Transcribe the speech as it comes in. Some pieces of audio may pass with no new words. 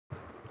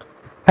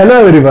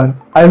Hello everyone,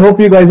 I hope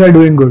you guys are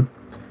doing good.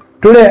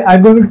 Today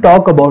I'm going to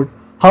talk about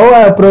how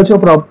I approach a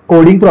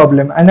coding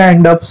problem and I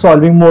end up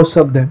solving most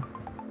of them.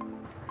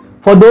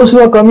 For those who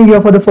are coming here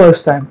for the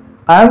first time,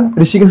 I am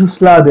Hrishikesh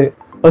Suslade,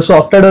 a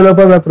software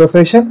developer by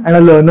profession and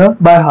a learner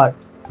by heart.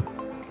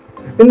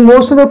 In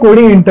most of the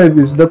coding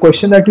interviews, the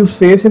question that you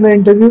face in the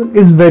interview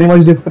is very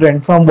much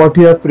different from what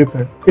you have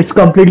prepared. It's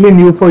completely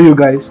new for you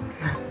guys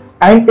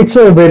and it's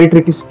a very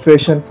tricky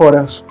situation for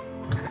us.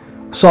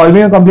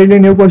 Solving a completely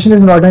new question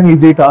is not an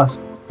easy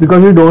task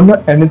because we don't know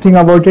anything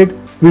about it.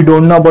 We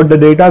don't know about the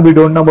data, we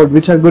don't know about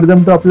which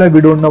algorithm to apply, we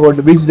don't know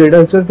about which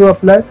data set to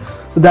apply.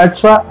 So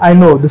that's why I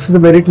know this is a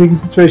very tricky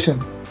situation.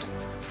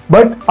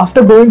 But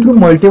after going through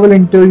multiple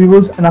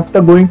interviews and after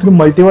going through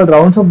multiple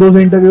rounds of those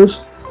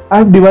interviews, I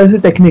have devised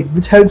a technique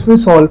which helps me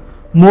solve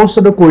most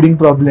of the coding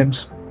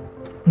problems.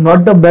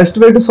 Not the best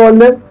way to solve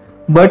them,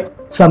 but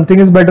something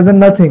is better than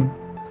nothing.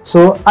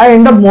 So I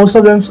end up most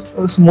of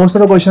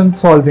the questions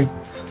solving.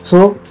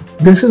 So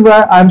this is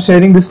why I'm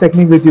sharing this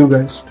technique with you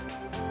guys.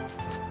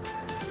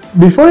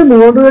 Before we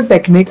move on to the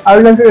technique, I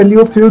would like to tell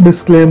you a few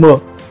disclaimers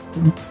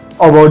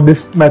about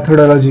this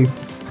methodology.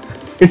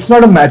 It's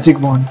not a magic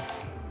wand.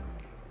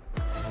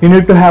 You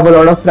need to have a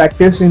lot of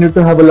practice, you need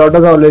to have a lot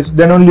of knowledge,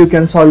 then only you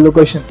can solve the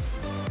question.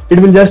 It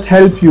will just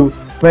help you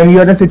when you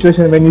are in a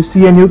situation when you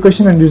see a new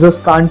question and you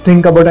just can't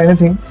think about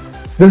anything.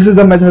 This is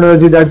the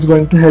methodology that's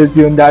going to help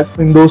you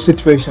in those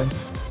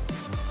situations.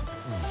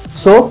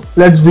 So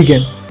let's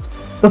begin.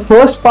 The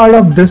first part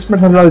of this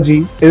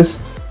methodology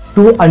is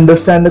to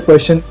understand the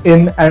question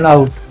in and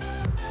out.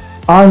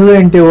 Ask the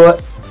interviewer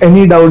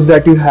any doubts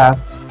that you have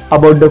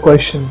about the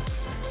question.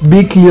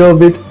 Be clear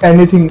with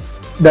anything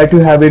that you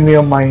have in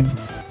your mind.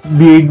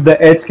 Be it the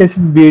edge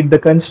cases, be it the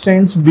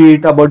constraints, be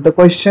it about the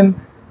question.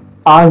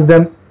 Ask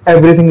them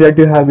everything that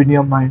you have in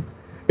your mind.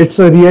 It's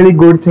a really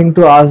good thing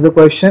to ask the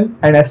question,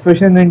 and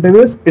especially in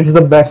interviews, it's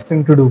the best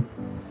thing to do.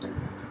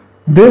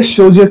 This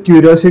shows your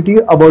curiosity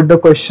about the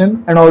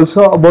question and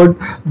also about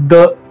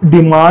the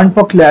demand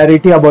for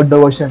clarity about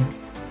the question.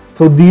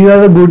 So these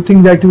are the good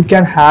things that you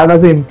can have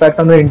as an impact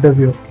on the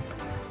interview.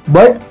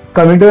 But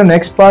coming to the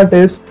next part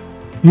is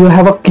you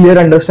have a clear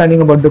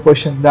understanding about the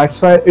question. That's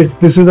why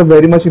this is a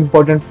very much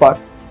important part.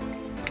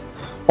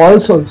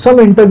 Also, some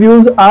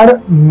interviews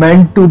are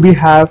meant to be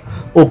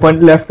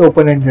left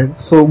open-ended.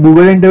 So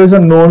Google interviews are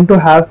known to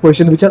have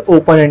questions which are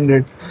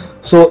open-ended.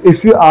 So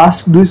if you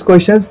ask these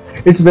questions,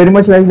 it's very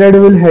much like that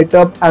you will head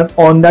up and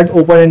on that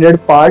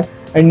open-ended part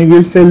and you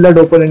will fill that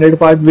open-ended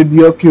part with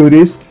your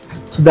queries.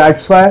 So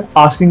that's why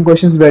asking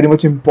questions is very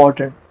much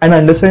important, and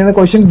understanding the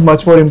question is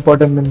much more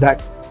important than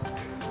that.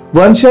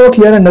 Once you have a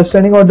clear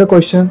understanding of the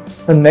question,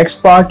 the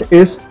next part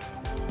is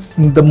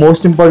the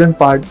most important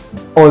part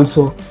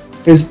also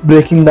is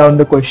breaking down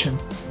the question.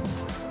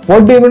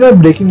 What do you mean by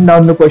breaking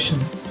down the question?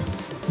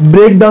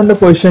 Break down the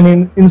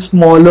question in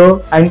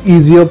smaller and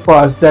easier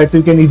parts that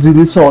you can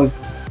easily solve.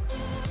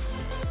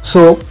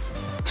 So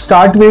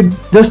start with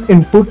just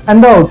input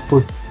and the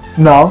output.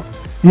 Now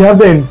you have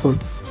the input.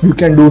 You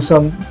can do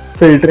some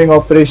filtering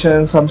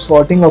operation, some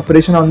sorting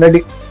operation on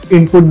that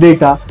input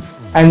data,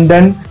 and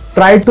then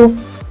try to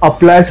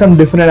apply some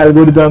different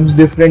algorithms,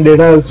 different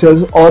data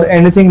structures or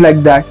anything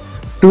like that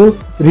to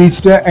reach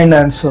the end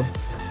answer.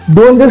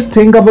 Don't just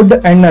think about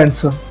the end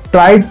answer.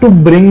 Try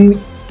to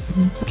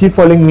keep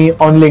following me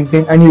on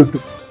LinkedIn and YouTube.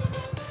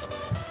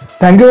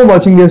 Thank you for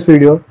watching this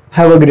video.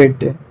 Have a great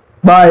day.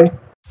 Bye.